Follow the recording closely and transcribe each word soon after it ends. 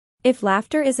If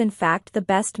laughter is in fact the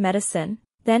best medicine,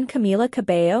 then Camila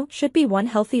Cabello should be one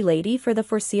healthy lady for the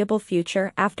foreseeable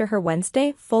future after her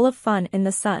Wednesday full of fun in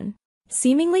the sun.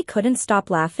 Seemingly couldn't stop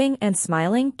laughing and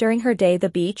smiling during her day at the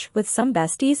beach with some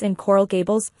besties in Coral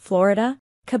Gables, Florida,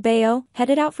 Cabello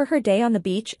headed out for her day on the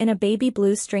beach in a baby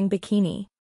blue string bikini.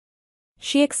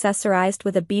 She accessorized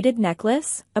with a beaded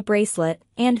necklace, a bracelet,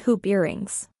 and hoop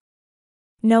earrings.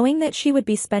 Knowing that she would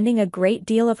be spending a great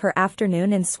deal of her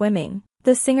afternoon in swimming,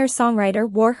 the singer-songwriter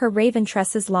wore her raven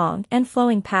tresses long and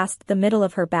flowing past the middle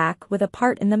of her back with a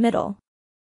part in the middle.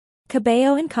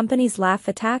 Cabello and company's laugh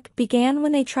attack began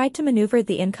when they tried to maneuver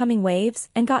the incoming waves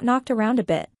and got knocked around a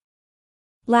bit.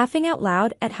 Laughing out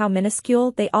loud at how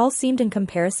minuscule they all seemed in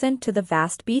comparison to the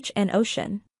vast beach and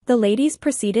ocean, the ladies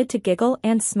proceeded to giggle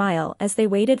and smile as they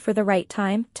waited for the right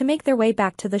time to make their way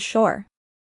back to the shore.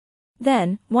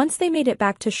 Then, once they made it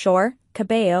back to shore,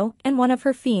 Cabello and one of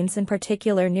her fiends in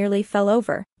particular nearly fell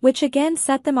over, which again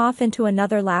set them off into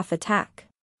another laugh attack.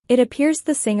 It appears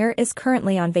the singer is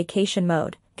currently on vacation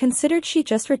mode, considered she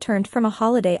just returned from a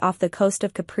holiday off the coast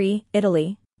of Capri,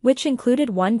 Italy, which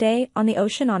included one day on the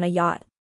ocean on a yacht.